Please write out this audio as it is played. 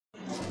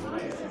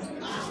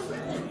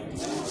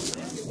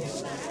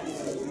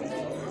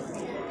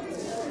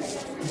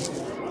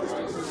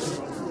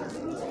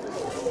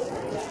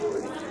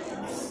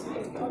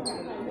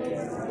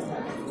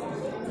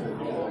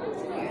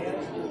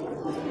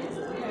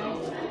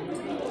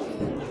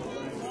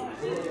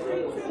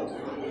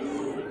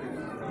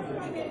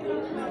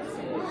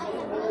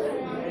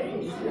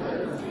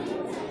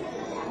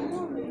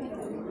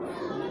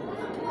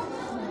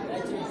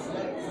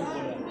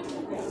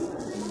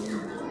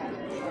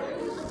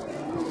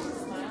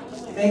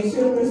Make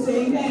sure we're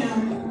sitting down.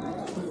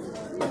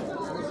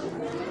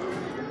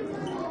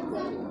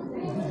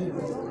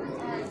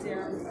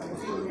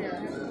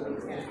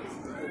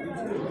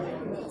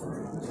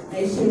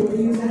 Make sure we're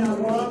using our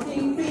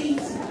walking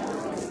feet.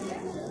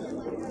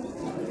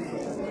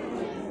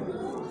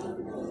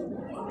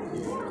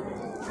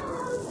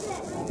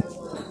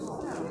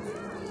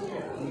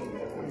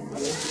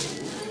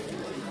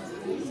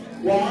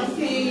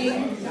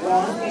 Walking.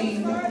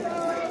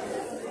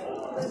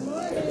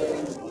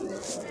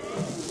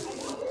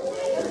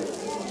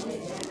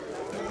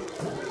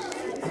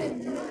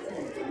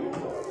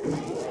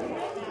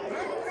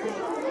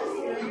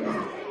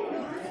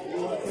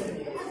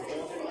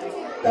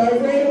 Third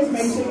graders,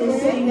 make sure you're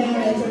sitting down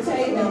at your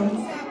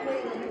table.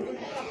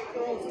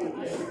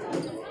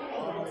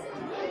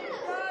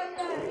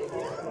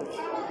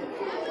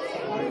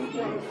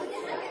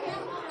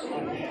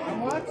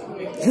 I'm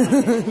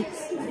watching.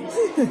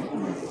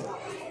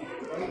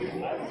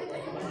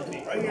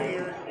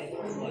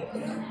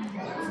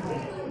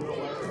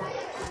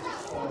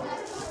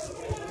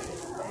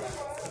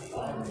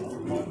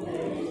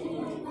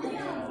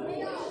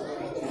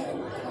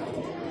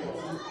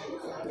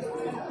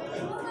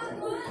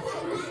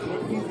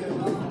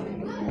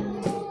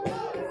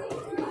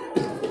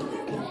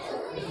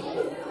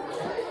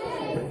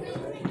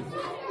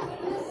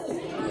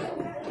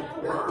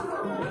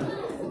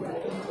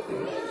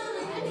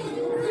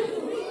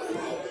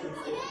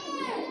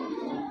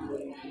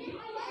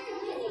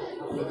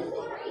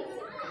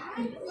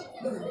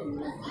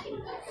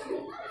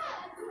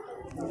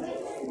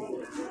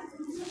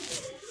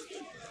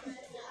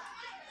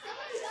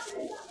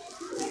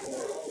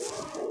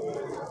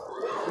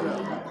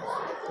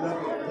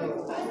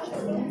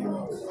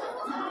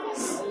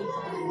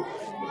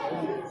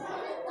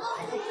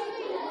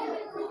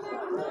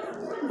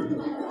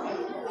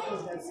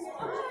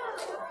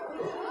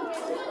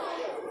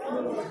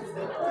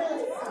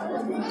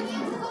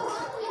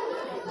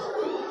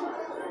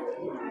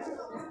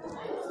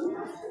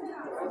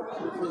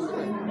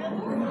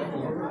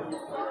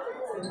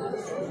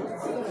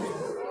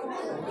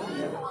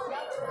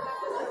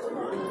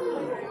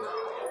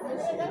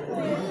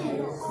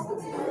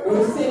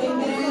 We're sitting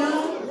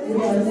down. We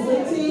are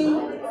sitting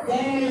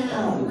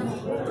down.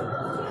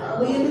 Are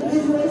we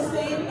individuals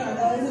standing or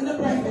those in the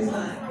breakfast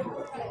line?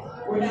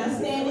 We're not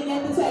standing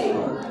at the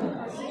table.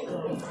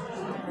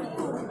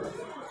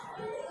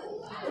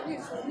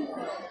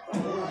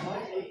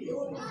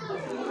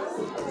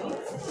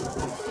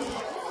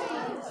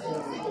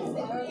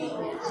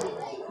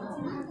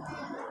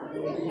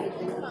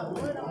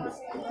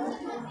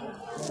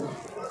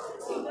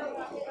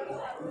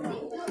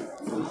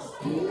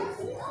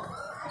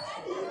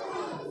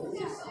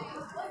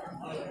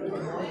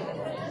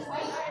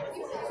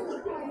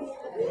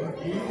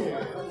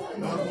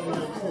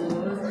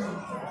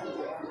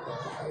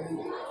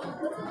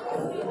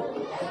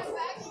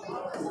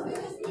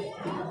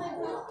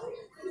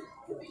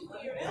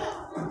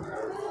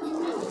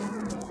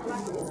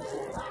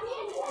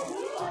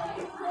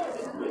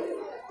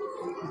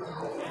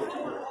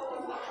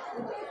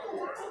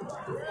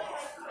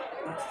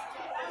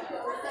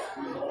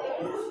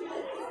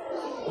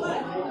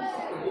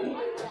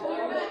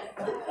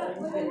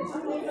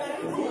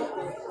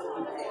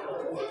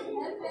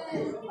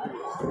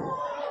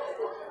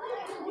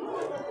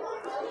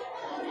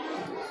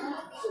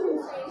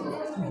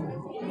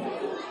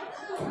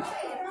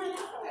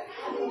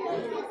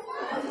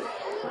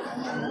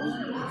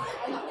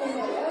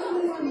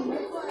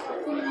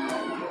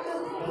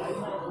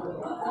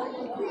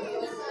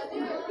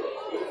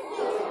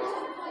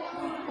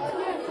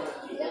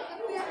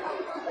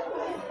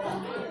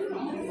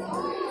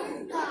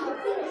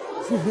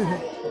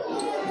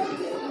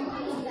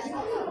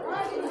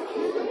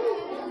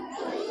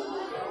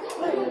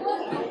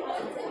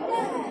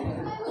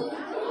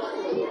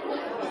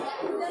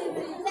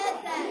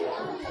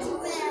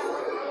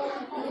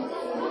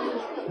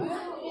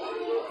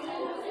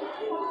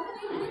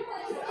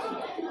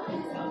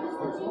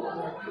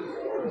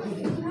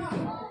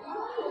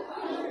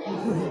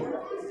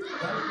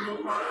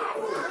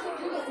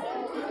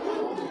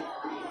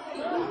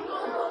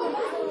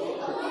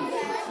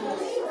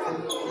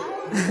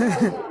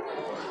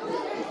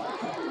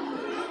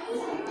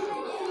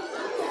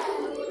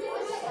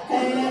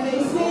 And have a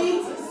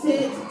seat,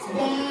 sit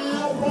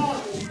down,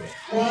 walk,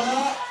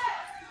 walk.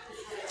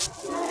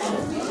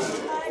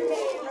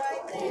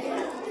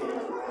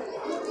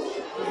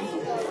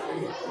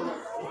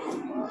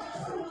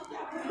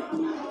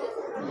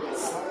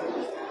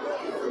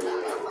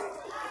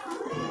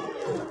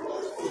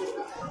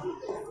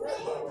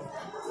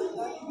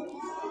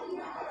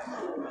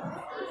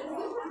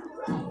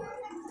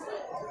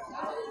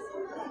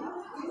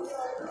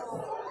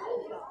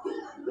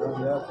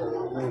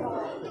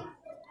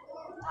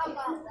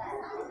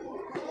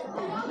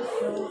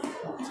 We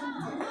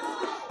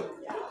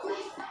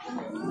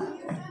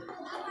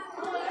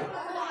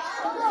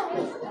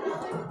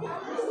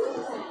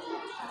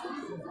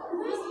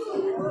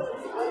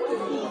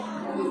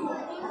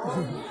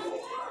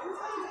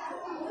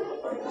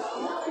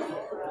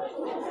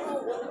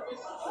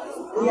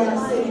are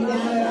sitting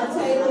down at our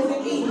tables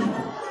and eating.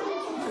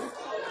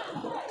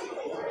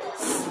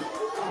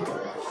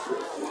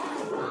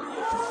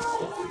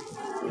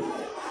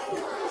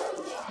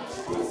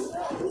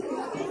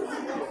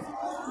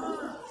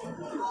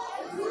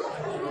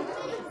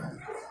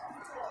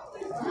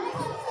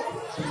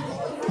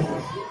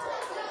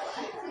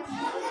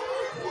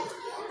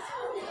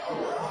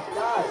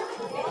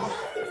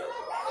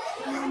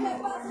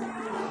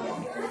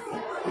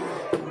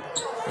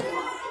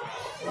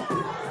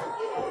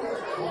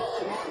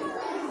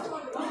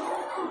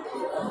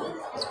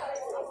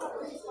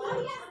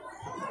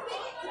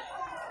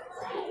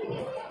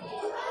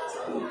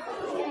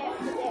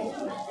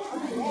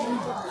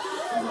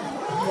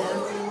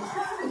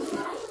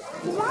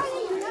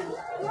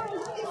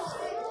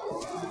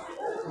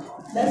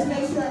 Let's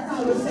make sure our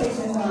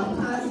conversations are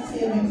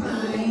positive and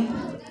kind.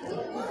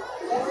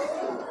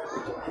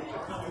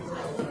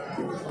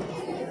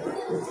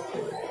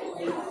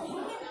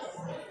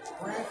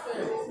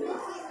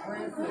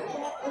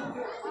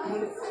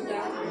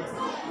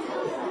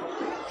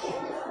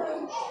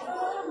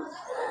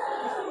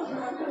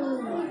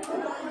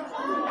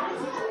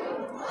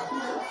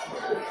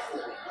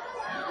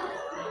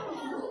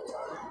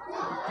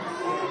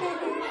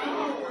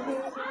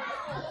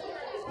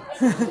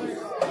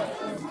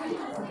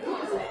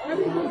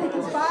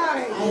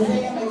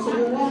 Isaiah, make sure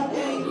you're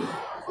walking.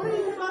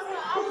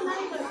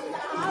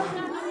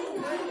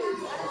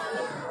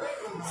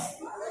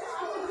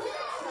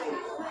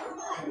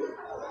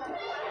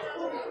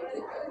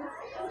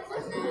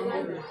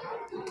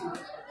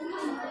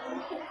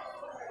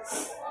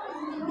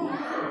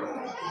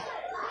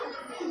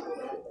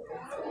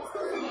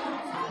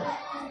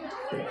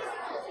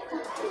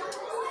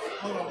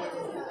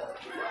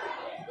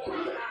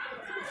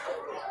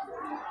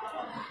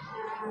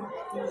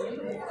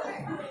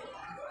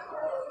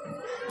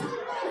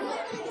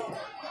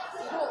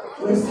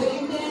 We're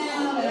sitting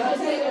down at our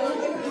table.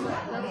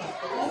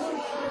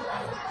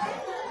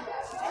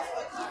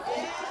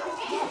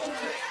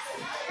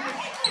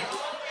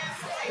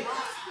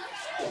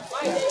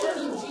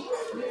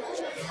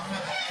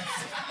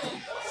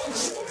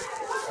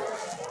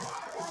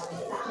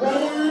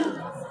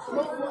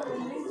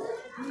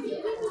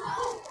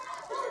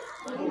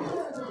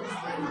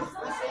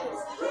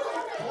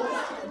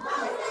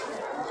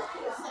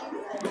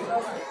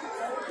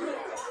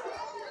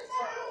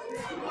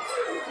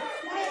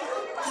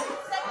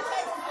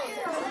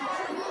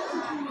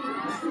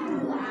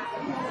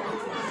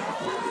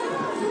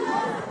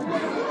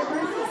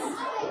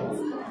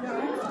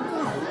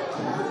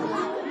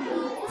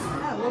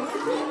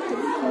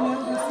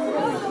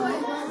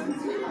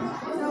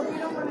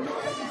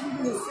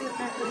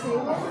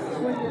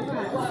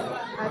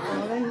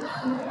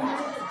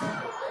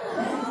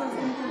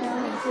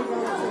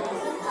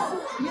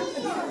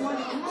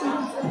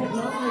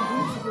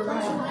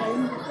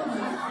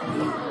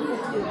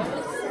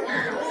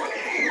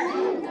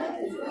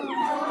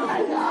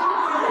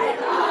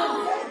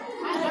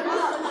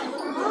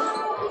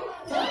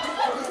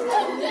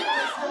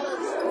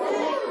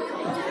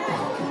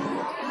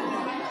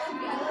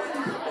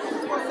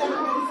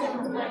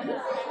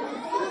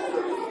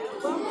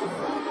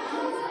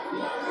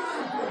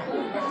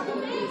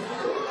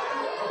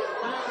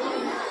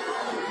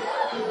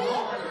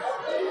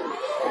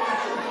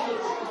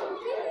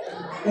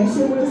 Make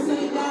sure we're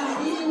sitting down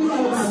and eating. We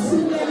have about 2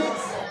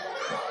 minutes.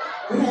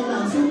 We have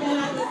about 2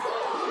 minutes.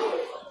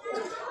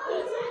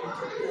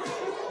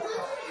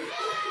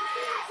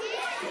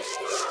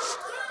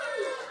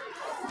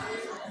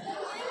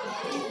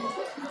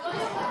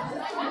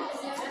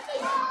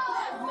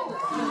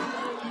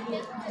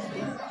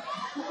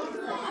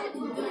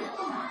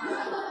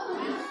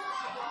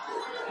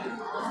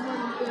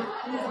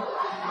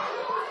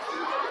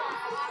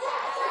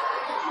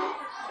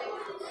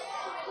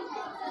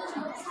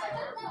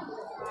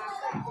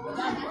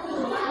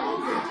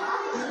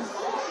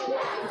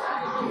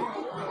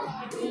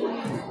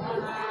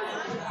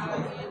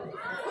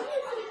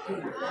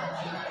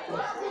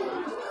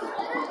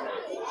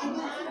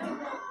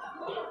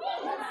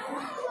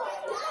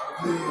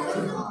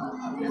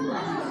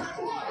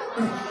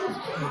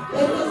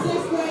 If the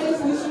 6th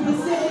graders, we should be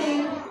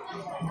sitting.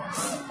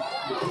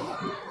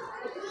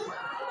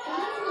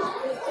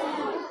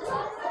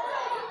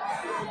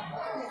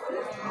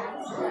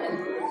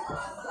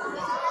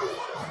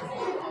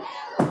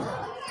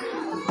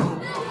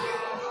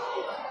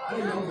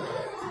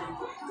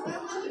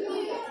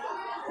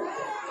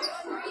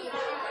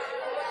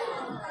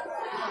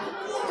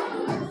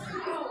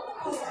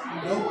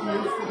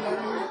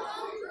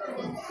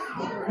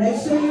 Make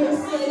sure you're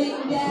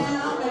sitting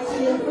down. Make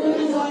sure your food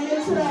is on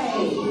your tray.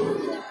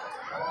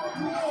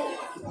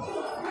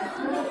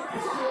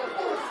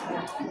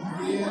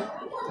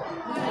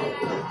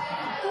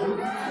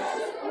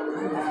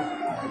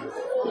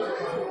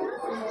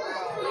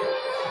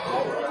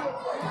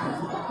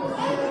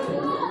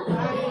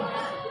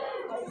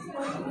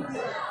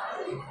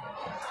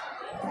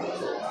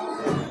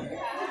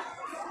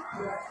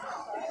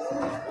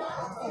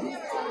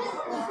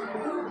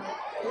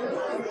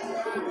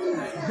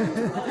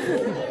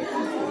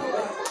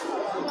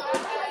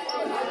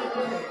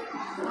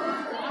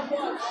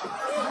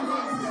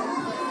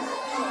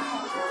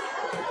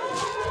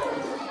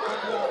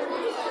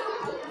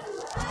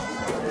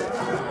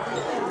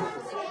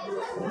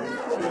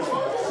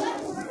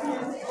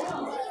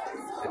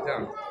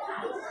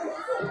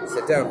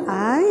 Sit down.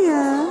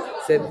 Aya.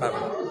 Sit, Mama.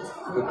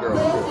 Good girl.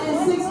 And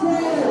sixth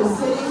graders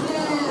sitting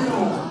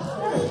down.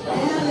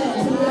 Alan,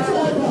 to your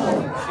table.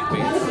 She's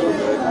being so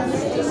good.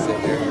 She just sit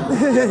there.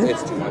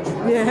 It's too much.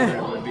 Yeah.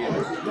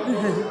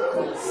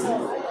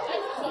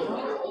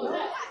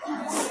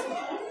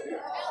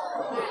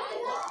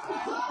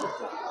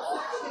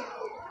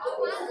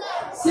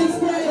 Sixth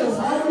graders,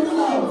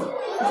 overflow.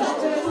 Right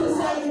there to the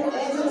side,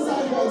 edge of the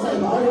sidewalk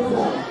table,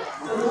 overflow.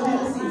 So you'll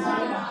have a seat.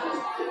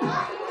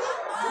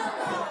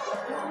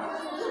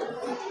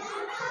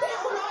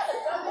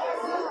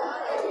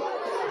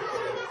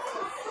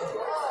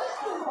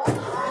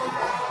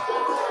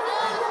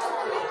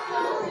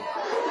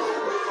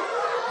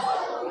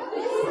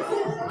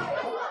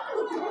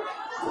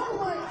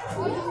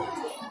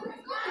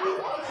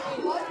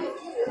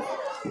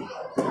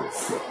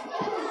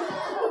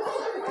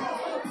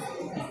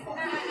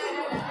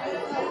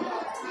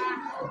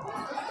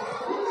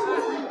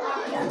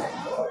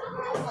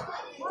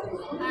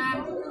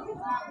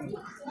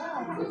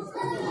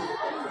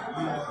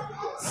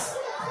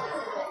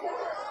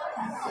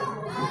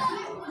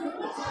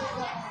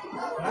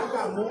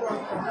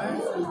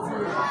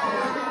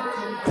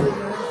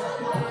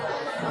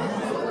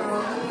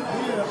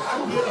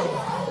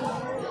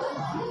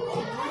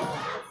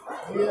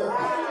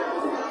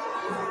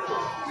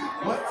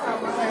 One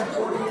time I had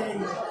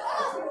 48.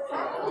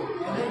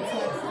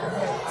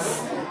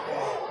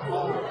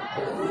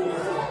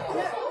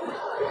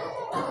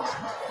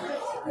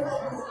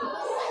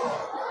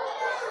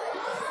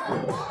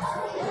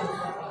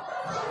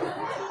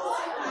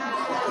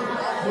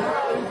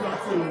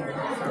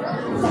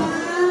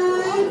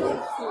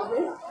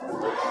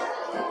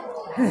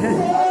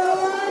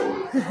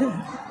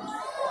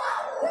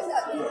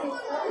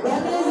 That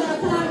means our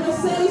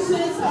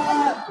conversations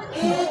are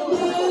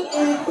ending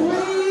in 3.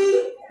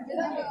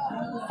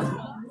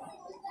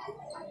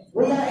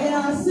 We are in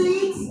our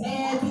seats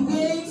and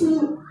beginning to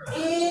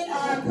end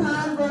our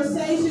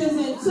conversations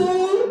in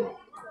 2.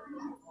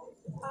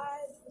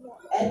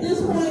 At this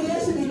point,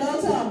 there should be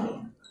no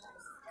talking.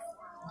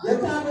 Your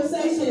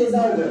conversation is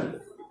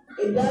over.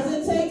 It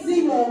doesn't take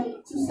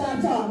 0 to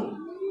stop talking.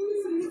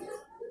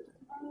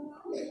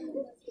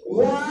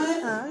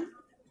 1.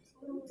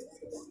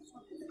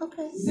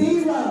 Okay.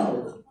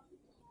 0.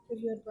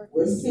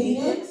 We're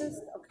seated.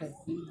 Okay.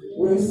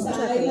 We're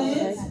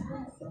silent.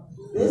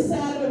 This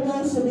side of the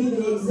room should be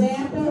the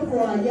example for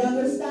our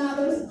younger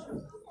scholars.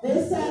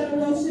 This side of the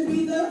room should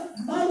be the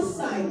most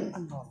silent.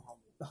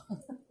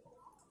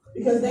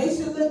 Because they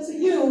should look to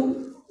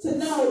you to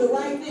know the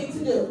right thing to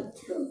do.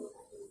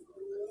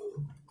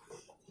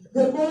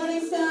 Good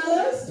morning,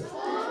 scholars.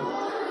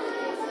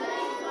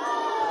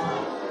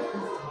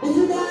 Did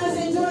you guys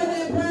enjoy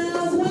that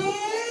Browns win?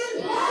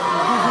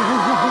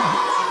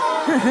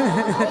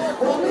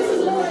 Well,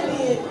 Mrs. Moore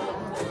did.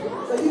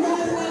 So you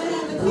guys are going to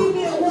have to keep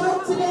me at work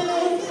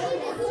today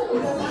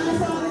because I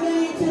saw the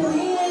game till the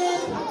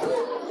end.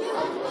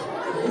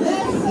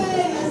 Let's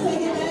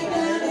take it back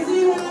down to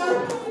 0.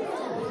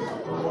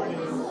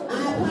 I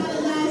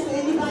apologize to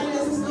anybody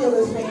that's a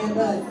Steelers fan,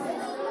 but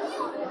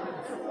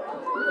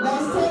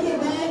let's take it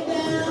back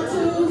down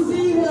to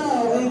 0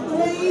 in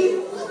 3,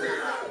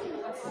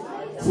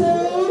 2,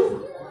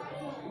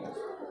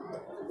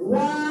 1.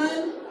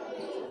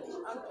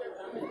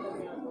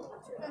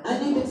 I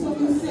need the 2 of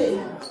you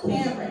sitting.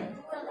 Cameron.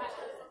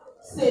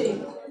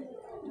 Sitting.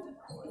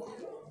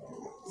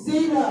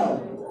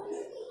 0.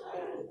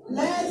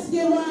 Let's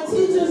give our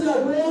teachers a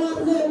warm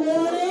good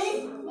morning.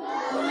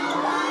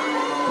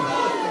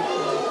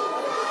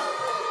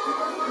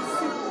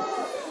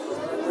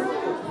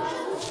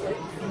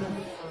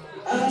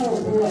 Oh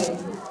boy.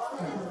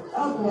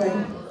 Oh boy.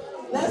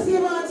 Let's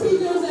give our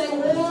teachers a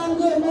warm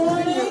good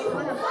morning.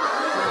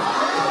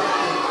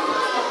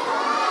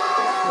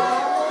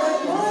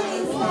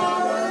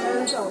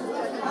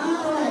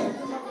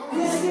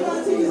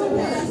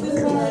 This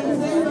morning because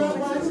they were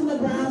watching the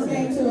Browns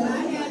game too, and I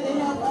had the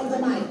help of the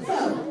mic. So,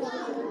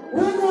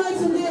 we're going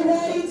to get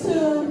ready to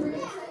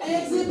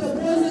exit the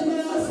boys and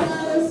girls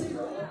scholars.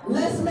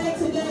 Let's make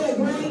today a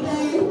great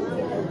day.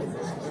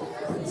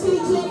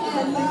 Teaching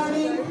and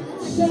learning,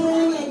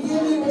 showing and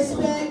giving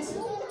respect.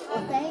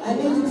 I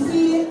need you to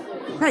see it.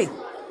 Hey.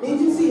 Need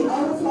you to see it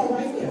overflow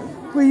right there.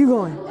 Where you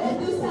going? At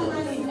this time, I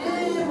need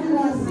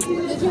everyone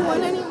seated. Did you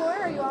want any more, or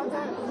are you all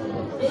done?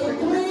 In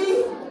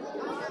 3,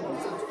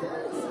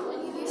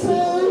 2,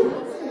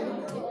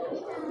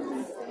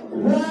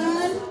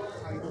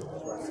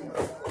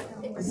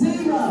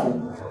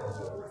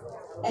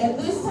 At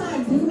this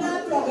time, do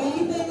not throw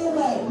anything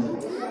away.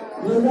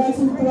 You're going to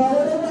throw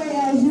it away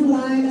as you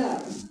line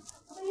up.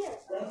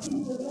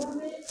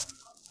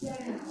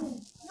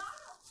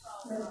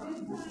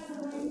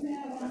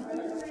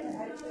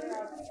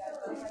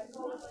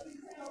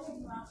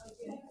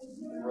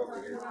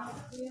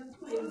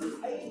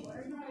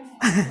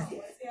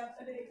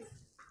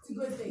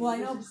 Well, I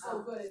know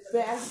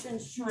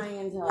Bastion's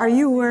trying to. Are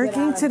you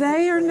working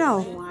today or no?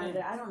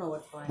 I don't know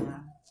what's going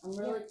on. I'm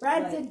really.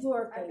 Brad's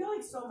working.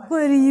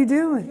 What are you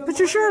doing? Put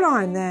your shirt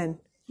on then.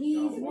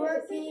 He's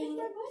working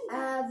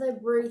as a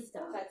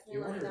barista.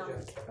 Actually,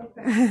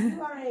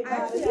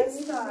 I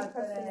saw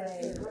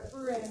today.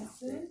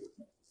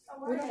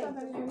 We don't have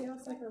anybody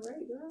else like a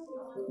right girl.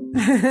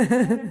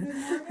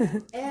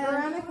 And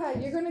Veronica,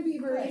 you're gonna be we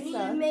need to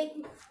barista. make,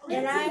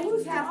 and I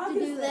have to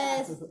do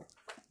this.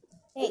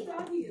 Hey,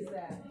 Doggy is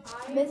that?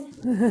 Miss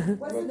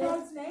What's the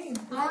dog's name?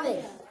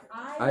 Ivy.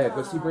 Aya,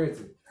 go see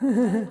Branson.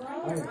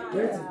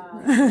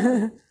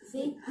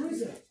 See? I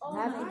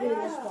have to do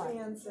this one.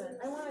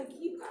 I want to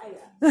keep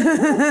Aya.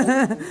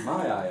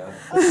 My Aya.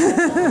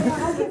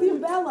 I'll give you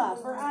Bella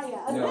for Aya.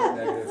 No,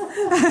 negative.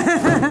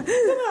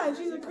 Come on,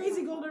 she's a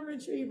crazy golden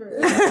retriever.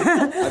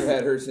 I've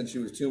had her since she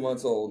was 2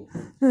 months old.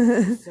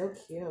 So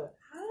cute.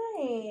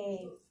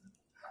 Hi.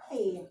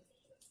 Hi.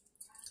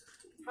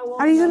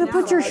 Are you going to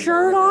put your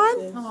shirt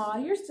on? Aw,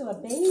 you're still a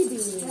baby.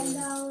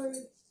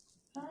 $10.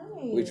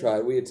 Hi.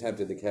 We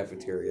attempted the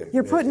cafeteria.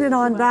 You're putting it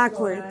on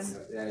backwards.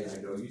 Yeah, I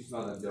know. You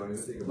smell that, don't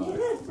even think about it.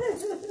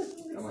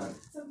 Come on.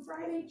 Some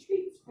Friday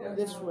treats. Yeah.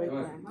 This way, Come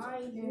on. Grandma.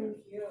 I knew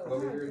you. Come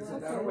over here and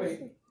sit down and wait.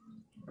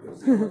 You'll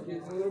see our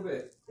kids in a little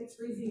bit. It's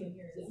freezing in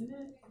here, isn't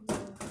it?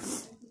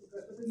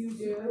 You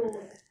do?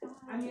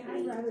 I mean,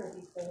 I'd rather it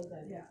be cold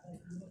than it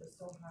was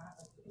so hot.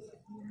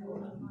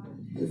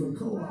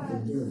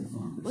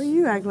 Well,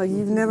 you act like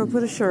you've never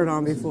put a shirt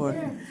on before.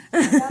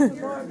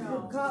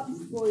 Cups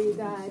for you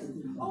guys.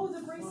 Oh,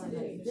 the bracelet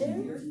day.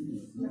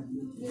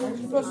 You're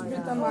supposed to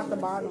put them at the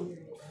bottom.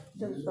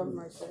 Just from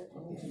right there.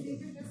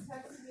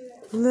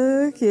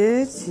 Look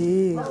at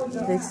you.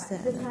 Fix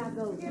that.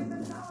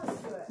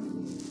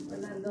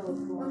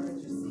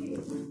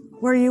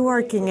 Where are you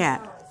working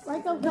at?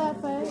 Michael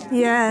Cafe.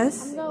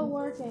 Yes. Go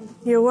working.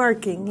 You're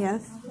working,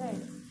 yes.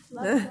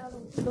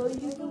 So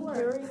you can work.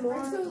 So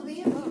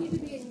Liam, you need to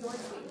be in your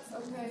seats,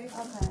 okay?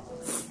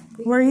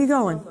 Where are you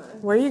going?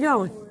 Where are you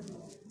going?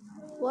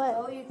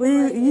 What? Well,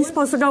 you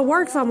supposed to go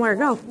work somewhere.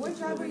 Go. What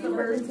job are you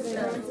working today,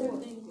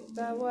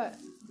 Bradford? What?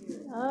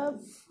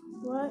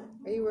 What?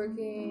 Are you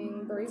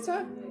working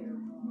barista?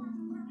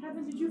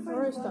 Heaven, did you find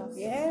Barista.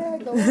 Yeah,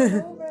 go over.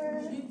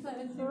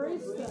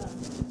 Barista.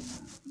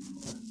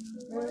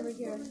 Right over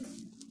here.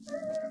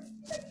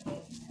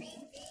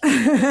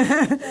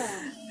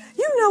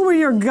 You know where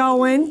you're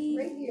going.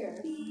 Right here.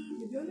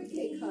 You're doing the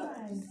cake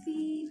cuts.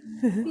 You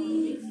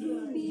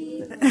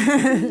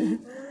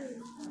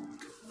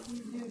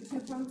do 2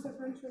 pumps of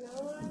French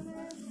vanilla on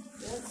there?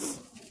 Yes.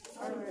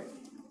 Alright.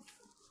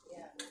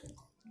 Yeah.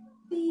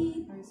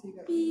 Alright, so you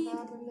got the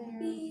top in there.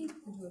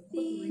 Do a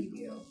quick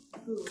review.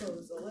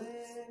 Close the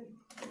lid.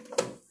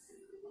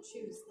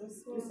 Choose this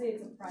one. You say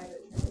it's a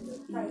private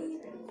train.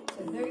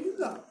 And there you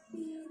go.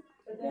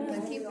 But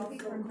then keep the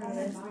paper in front of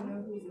us so we know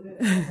who's it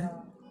is.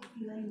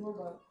 Elaine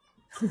Wilbur.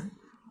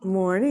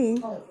 Morning.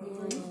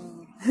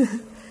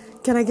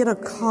 Can I get a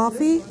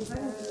coffee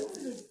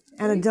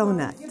and a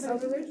donut? It's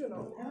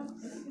original.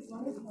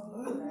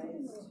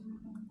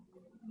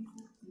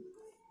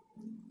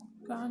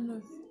 Kind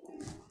of.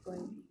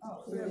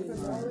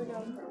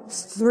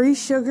 3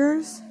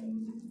 sugars.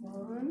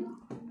 1,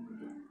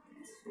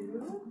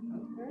 2,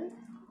 okay.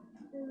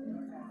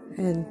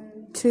 And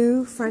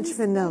 2 French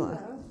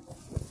vanilla.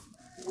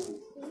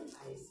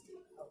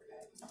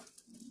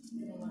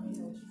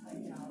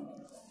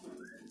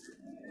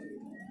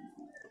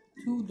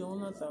 Two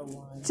donuts or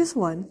one? Just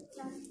 1.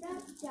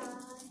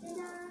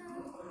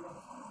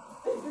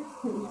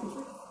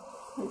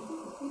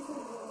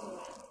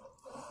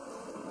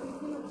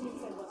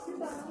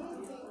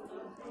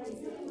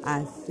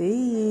 I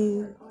see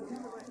you.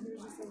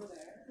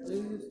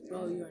 Please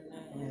spell your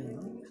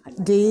name.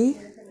 D.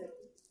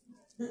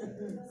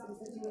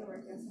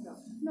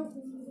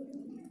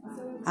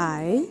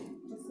 I.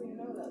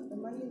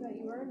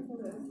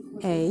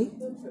 A.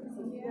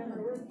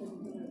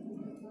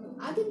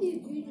 I can do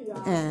 2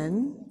 jobs.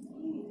 N.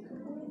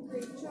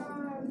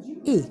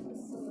 E.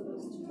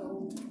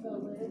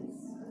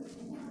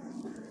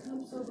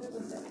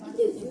 I can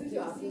do 2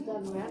 jobs. It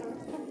doesn't matter.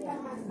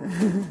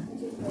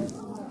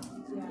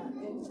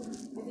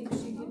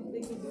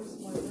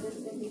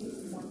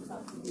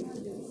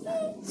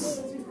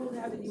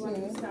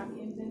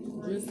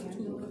 Just 2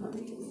 cups.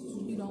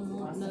 You don't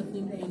want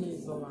nothing in it,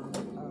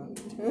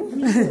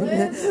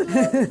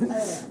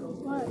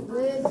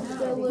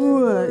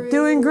 Ooh,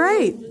 doing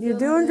great. You're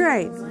doing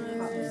great.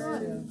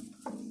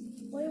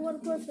 What do you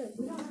want to push it?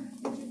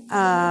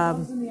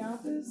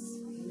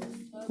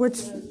 Which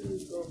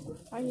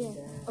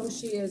Oh,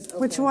 she is.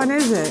 which one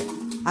is it?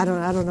 I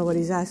don't know what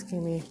he's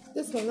asking me.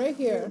 This one right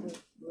here.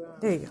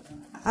 There you go.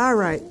 All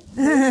right.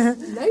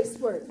 Nice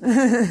work.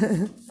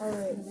 All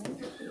right.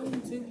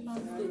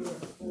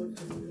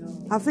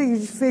 I figured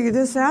you figured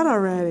this out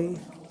already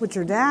with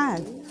your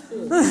dad.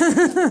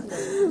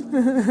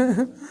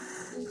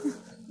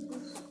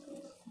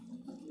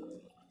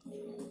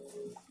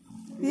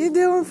 You're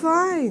doing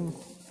fine.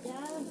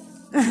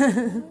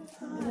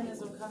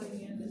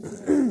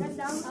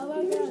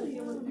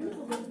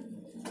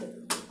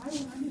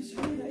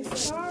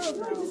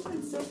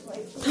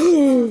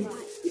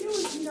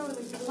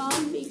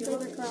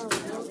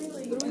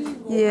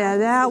 Yeah,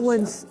 that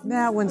one's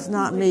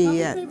not me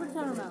yet.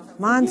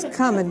 Mine's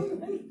coming.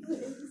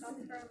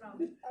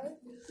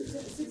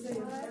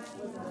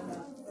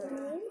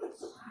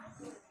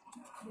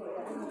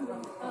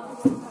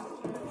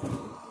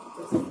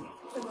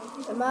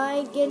 Am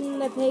I getting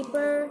the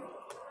paper?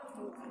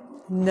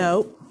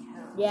 Nope.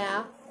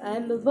 Yeah,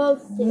 I'm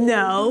supposed to.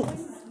 No.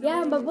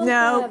 Yeah, I'm supposed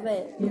No. to have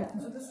it.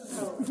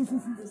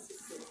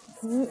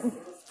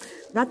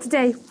 Not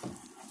today.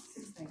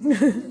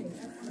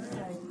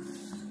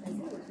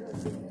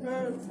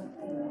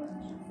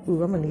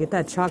 Ooh, I'm gonna get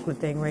that chocolate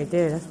thing right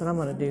there. That's what I'm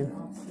gonna do.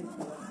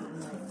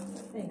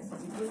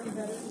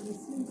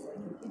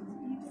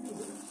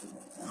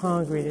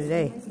 Hungry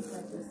today.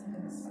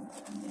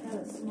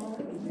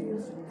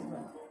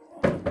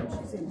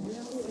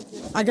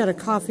 I got a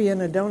coffee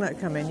and a donut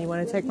coming. You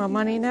want to take my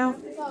money now?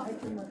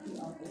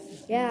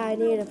 Yeah, I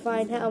need to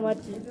find how much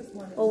is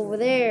over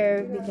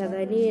there because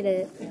I need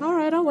it. All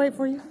right, I'll wait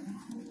for you.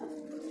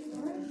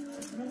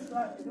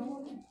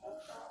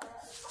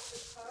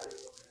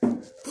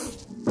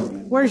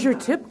 Where's your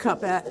tip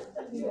cup at? I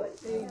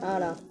don't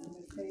know.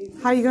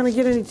 How you gonna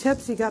get any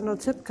tips? You got no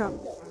tip cup.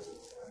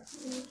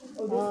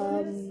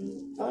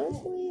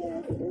 Honestly,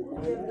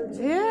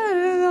 Yeah, I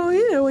don't know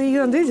either. What are you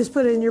gonna do? Just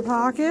put it in your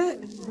pocket?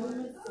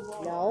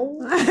 no.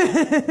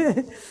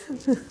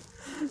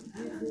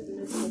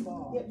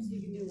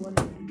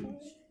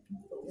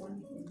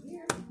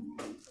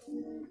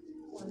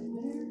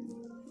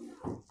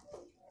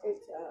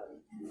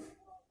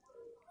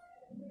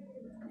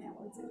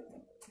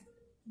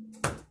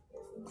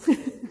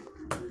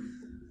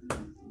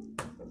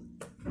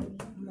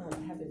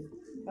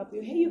 Help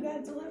you. Hey, you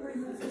got delivery.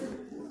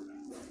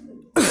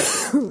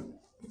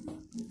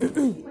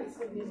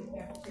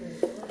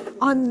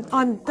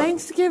 On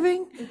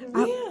Thanksgiving,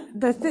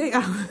 the thing.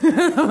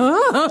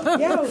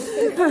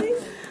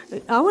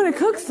 I want to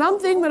cook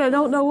something, but I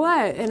don't know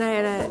what. And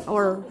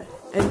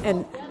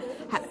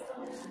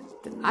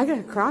I got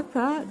a crock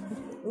pot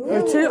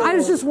or two. I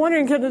was just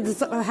wondering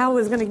how it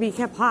was going to be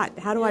kept hot.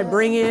 How do I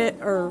bring it?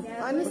 Or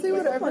Honestly,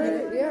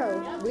 whatever.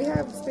 Yeah, we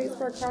have space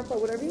for a crock pot.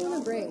 Whatever you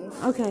want to bring.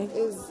 Okay.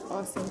 Is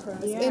awesome for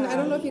us. And I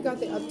don't know if you got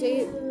the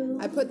update.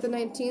 I put the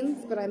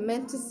 19th, but I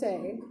meant to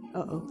say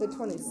the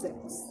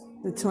 26th.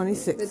 The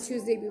 26th. The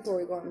Tuesday before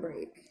we go on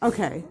break.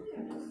 Okay.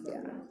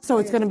 Yeah. So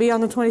it's going to be on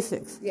the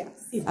 26th?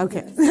 Yes.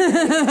 Okay.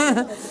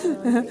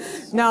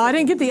 No, I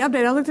didn't get the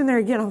update. I looked in there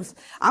again.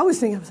 I was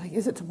thinking,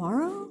 is it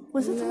tomorrow?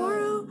 Was it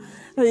tomorrow?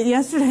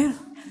 Yesterday?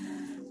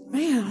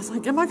 Man, I was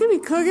like, am I going to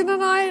be cooking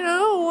tonight?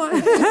 No.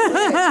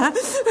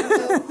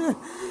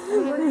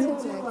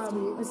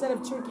 Instead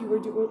of turkey, we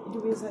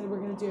decided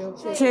we're going to do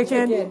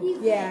Chicken.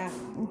 Yeah.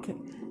 Okay.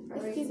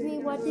 Excuse me,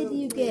 what did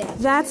you get?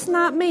 That's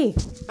not me.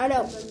 I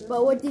know,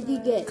 but what did you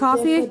get?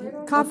 Coffee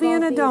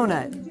and a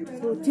donut.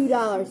 For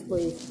 $2,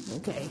 please.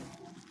 Okay.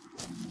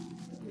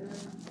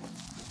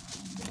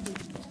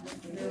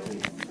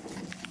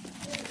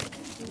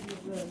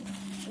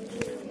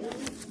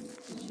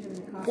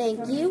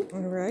 Thank you. All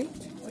right.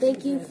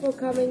 Thank you for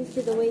coming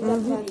to the Wake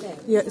Up Cafe.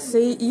 Yeah.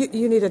 See,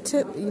 you need a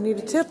tip. You need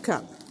a tip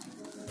cup.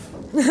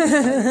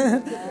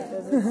 Donuts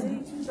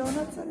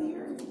in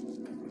here.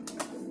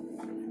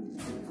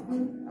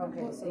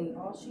 Okay, see,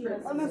 all she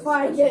has. Let me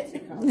find it. See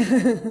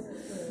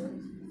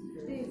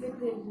if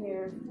it's in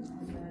here.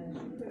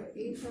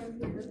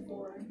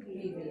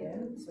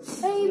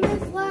 Hey,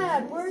 Miss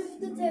Ladd, where's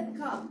the tip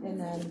cup? And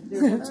then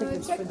there's no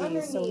tickets for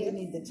these, so you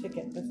need the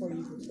ticket before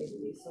you can take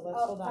these. So let's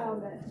hold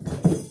on.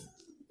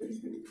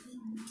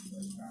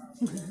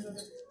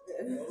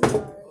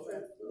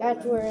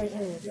 That's where it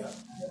is.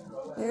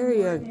 There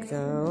you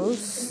go.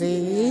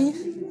 See.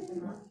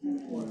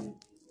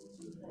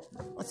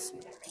 Let's.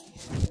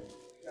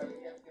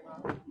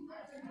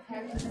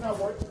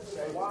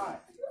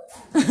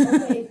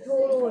 Okay,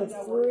 total is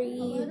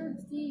 $3.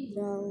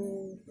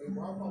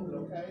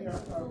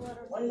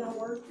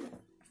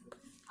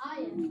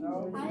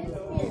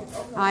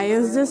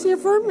 Aya's just here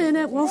for a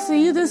minute. We'll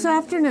see you this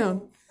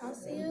afternoon. I'll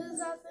see you this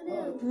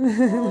afternoon.